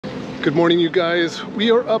Good morning, you guys. We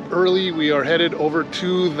are up early. We are headed over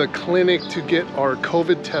to the clinic to get our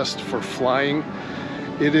COVID test for flying.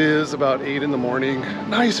 It is about 8 in the morning,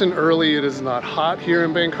 nice and early. It is not hot here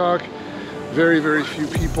in Bangkok. Very, very few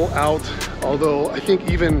people out. Although I think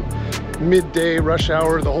even midday, rush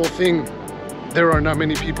hour, the whole thing, there are not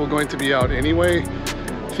many people going to be out anyway.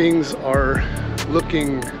 Things are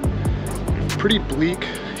looking pretty bleak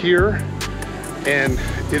here, and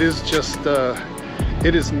it is just,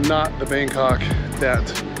 it is not the Bangkok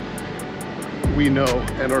that we know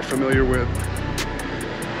and are familiar with.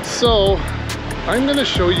 So I'm gonna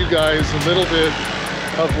show you guys a little bit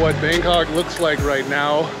of what Bangkok looks like right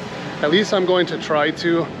now. At least I'm going to try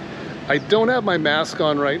to. I don't have my mask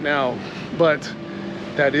on right now, but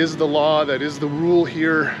that is the law, that is the rule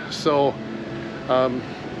here. So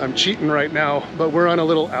I'm cheating right now, but we're on a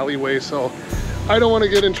little alleyway, so I don't want to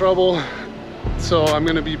get in trouble. So I'm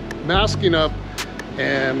gonna be masking up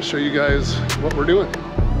and show you guys what we're doing.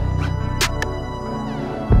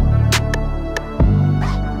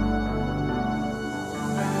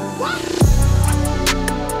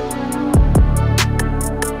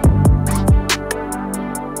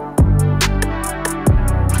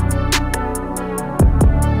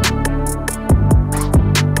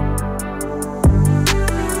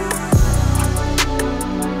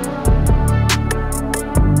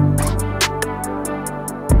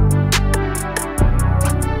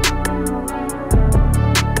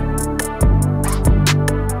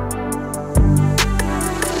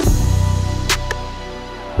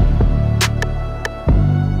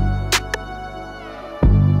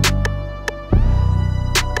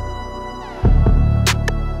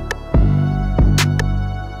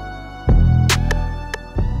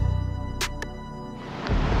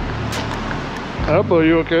 Up, are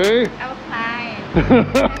you okay? I'm fine.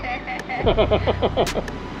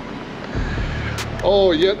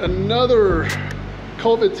 Oh, yet another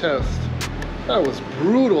COVID test. That was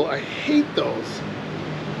brutal. I hate those.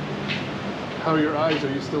 How are your eyes?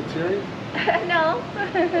 Are you still tearing? No.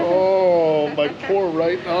 Oh, my poor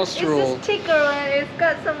right nostril. It's just tickle and it's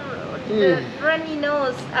got some runny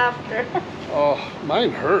nose after. Oh,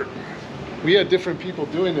 mine hurt. We had different people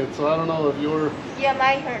doing it, so I don't know if your... Yeah,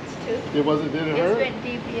 mine hurts too. It wasn't, did it hurt? It's went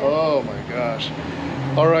deep, yeah. Oh my gosh.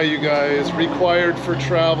 All right, you guys, required for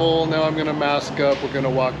travel. Now I'm gonna mask up, we're gonna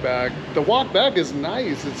walk back. The walk back is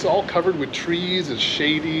nice. It's all covered with trees, it's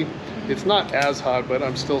shady. It's not as hot, but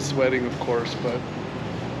I'm still sweating, of course, but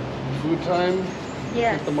food time?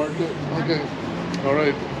 Yes. At the market? Okay. All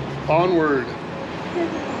right, onward.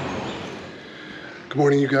 Good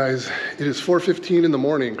morning, you guys. It is 4:15 in the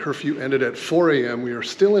morning. Curfew ended at 4 a.m. We are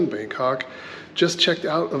still in Bangkok. Just checked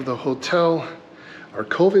out of the hotel. Our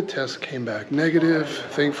COVID test came back negative,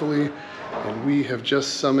 thankfully, and we have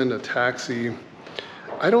just summoned a taxi.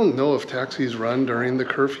 I don't know if taxis run during the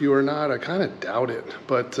curfew or not. I kind of doubt it,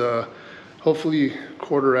 but hopefully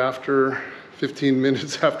quarter after, 15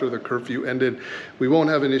 minutes after the curfew ended, we won't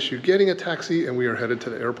have an issue getting a taxi, and we are headed to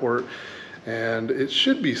the airport. And it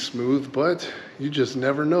should be smooth, but you just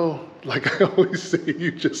never know. Like I always say,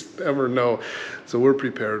 you just never know. So we're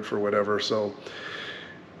prepared for whatever. So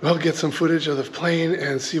I'll get some footage of the plane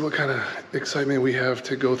and see what kind of excitement we have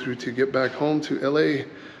to go through to get back home to LA.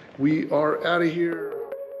 We are out of here.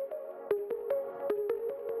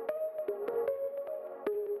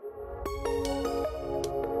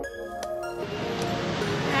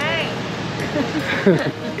 Hey.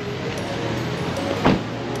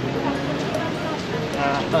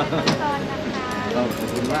 ขอบ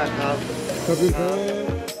คุณมากครับ ขอบคุณครับ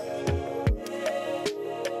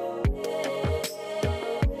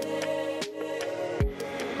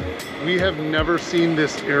We have never seen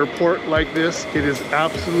this airport like this. It is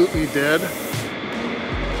absolutely dead.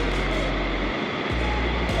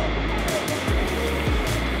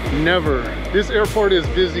 Never. This airport is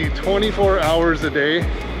busy 24 hours a day,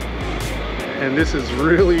 and this is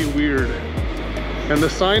really weird. And the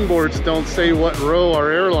signboards don't say what row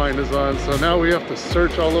our airline is on, so now we have to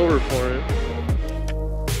search all over for it.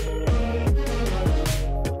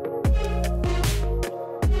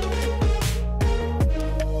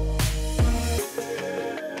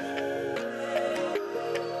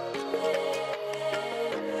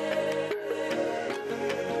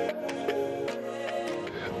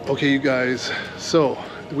 Okay, you guys, so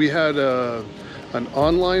we had an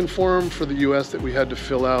online form for the US that we had to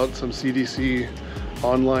fill out, some CDC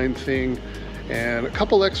online thing, and a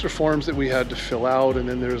couple extra forms that we had to fill out, and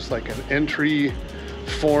then there's like an entry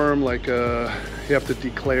form, like you have to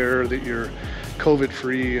declare that you're COVID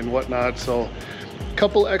free and whatnot. So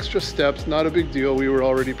Couple extra steps, not a big deal. We were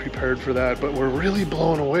already prepared for that, but we're really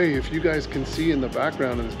blown away. If you guys can see in the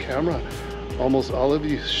background of this camera, almost all of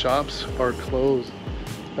these shops are closed.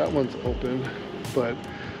 That one's open, but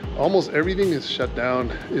almost everything is shut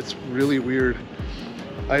down. It's really weird.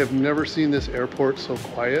 I have never seen this airport so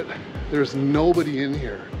quiet. There's nobody in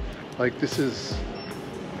here. Like, this is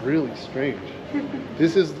really strange.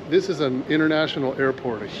 This is an international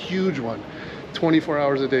airport, a huge one, 24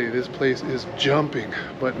 hours a day. This place is jumping,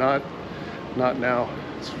 but not now.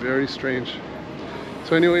 It's very strange.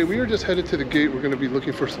 So anyway, we are just headed to the gate. We're gonna be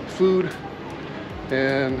looking for some food,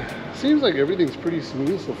 and seems like everything's pretty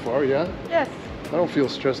smooth so far, yeah? Yes. I don't feel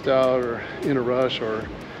stressed out or in a rush or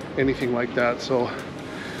anything like that. So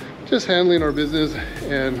just handling our business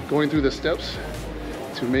and going through the steps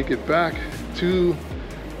to make it back to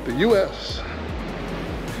the US.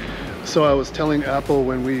 So I was telling Apple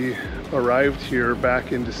when we arrived here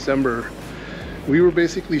back in December, we were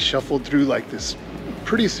basically shuffled through like this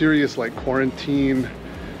pretty serious like quarantine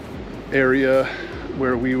area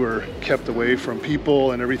where we were kept away from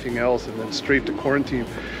people and everything else, and then straight to quarantine.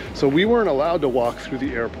 So we weren't allowed to walk through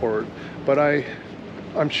the airport, but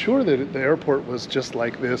I'm sure that the airport was just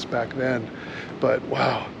like this back then. But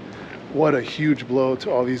wow, what a huge blow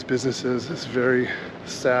to all these businesses. It's very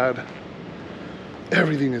sad.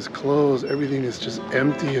 Everything is closed. Everything is just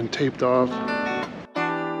empty and taped off.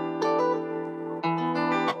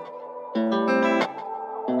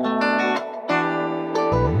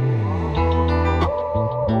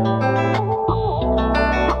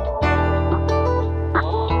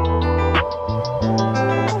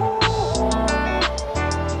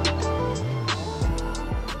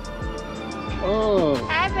 Oh.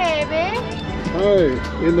 Hi, baby.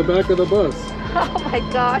 Hi, in the back of the bus. Oh my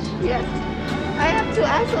gosh, yes. I have to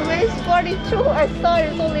ask her where is 42. I saw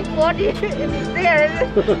it's only 40. It's there.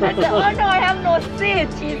 I said, oh no, I have no seat.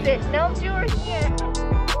 She said, no, you're here.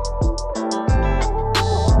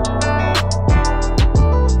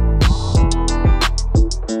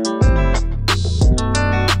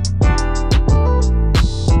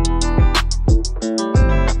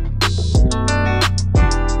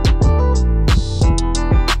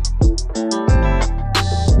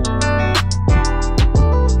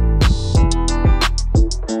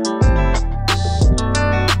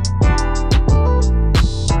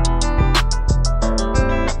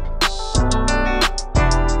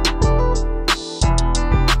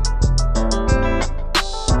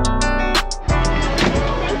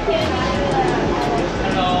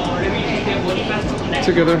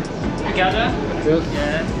 Together. Together? Yes.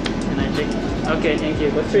 Yes. Can I check? Okay, thank you.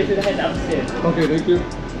 Go straight to the head upstairs. Okay, thank you.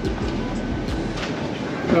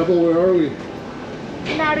 Apple, where are we?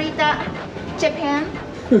 Narita, Japan.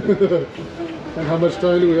 And how much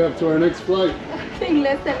time do we have to our next flight? I think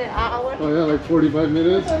less than an hour. Oh yeah, like 45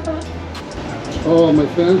 minutes? Oh, my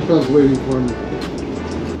fan club's waiting for me.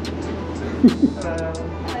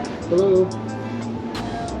 Hello.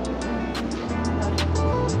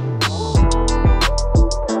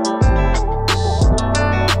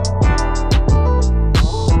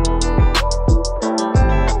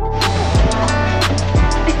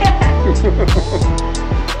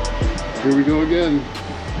 Here we go again.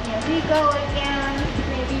 Here we go again.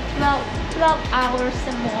 Maybe 12 hours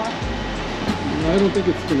and more. I don't think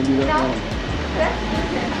it's going to be that No? long. No,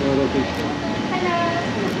 I don't think so. Hello.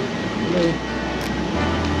 Hello.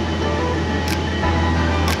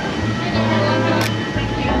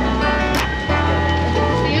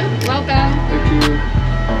 See you. Welcome. Thank you.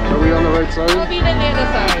 Are we on the right side? We'll be on the other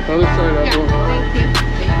side. Other side, Yeah, Apple. thank you.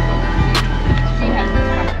 She has this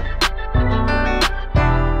covered.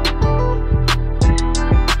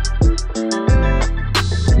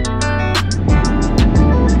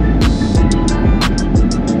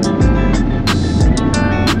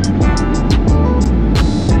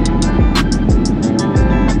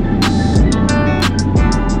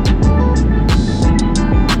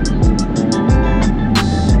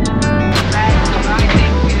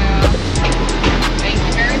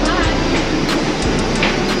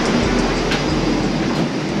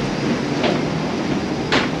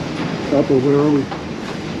 Apple, where are we?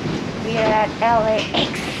 We are at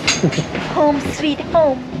LAX. Home sweet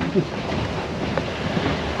home.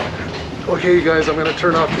 Okay, you guys, I'm going to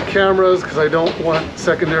turn off the cameras because I don't want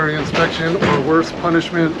secondary inspection or worse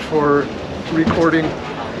punishment for recording.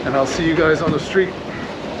 And I'll see you guys on the street.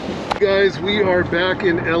 Guys, we are back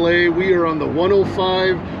in LA. We are on the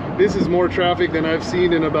 105. This is more traffic than I've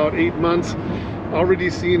seen in about 8 months. Already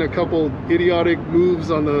seen a couple idiotic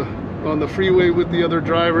moves on the freeway with the other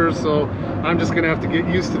drivers, so I'm just gonna have to get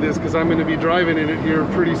used to this because I'm gonna be driving in it here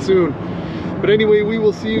pretty soon. But anyway, we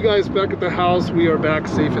will see you guys back at the house. We are back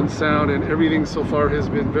safe and sound, and everything so far has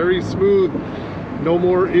been very smooth. No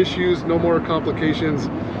more issues, no more complications.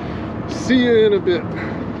 See you in a bit.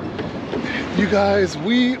 You guys,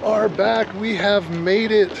 we are back. We have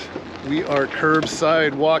made it. We are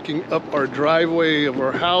curbside walking up our driveway of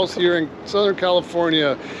our house here in Southern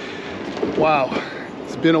California. Wow,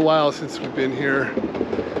 it's been a while since we've been here,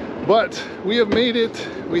 but we have made it.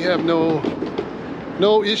 We have no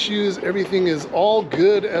issues. Everything is all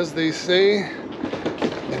good, as they say,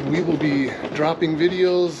 and we will be dropping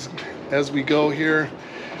videos as we go here.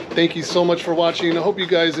 Thank you so much for watching. I hope you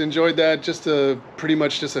guys enjoyed that. Just pretty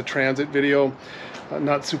much just a transit video.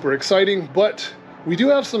 Not super exciting, but we do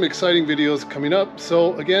have some exciting videos coming up.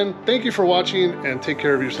 So again, thank you for watching, and take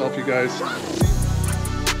care of yourself, you guys.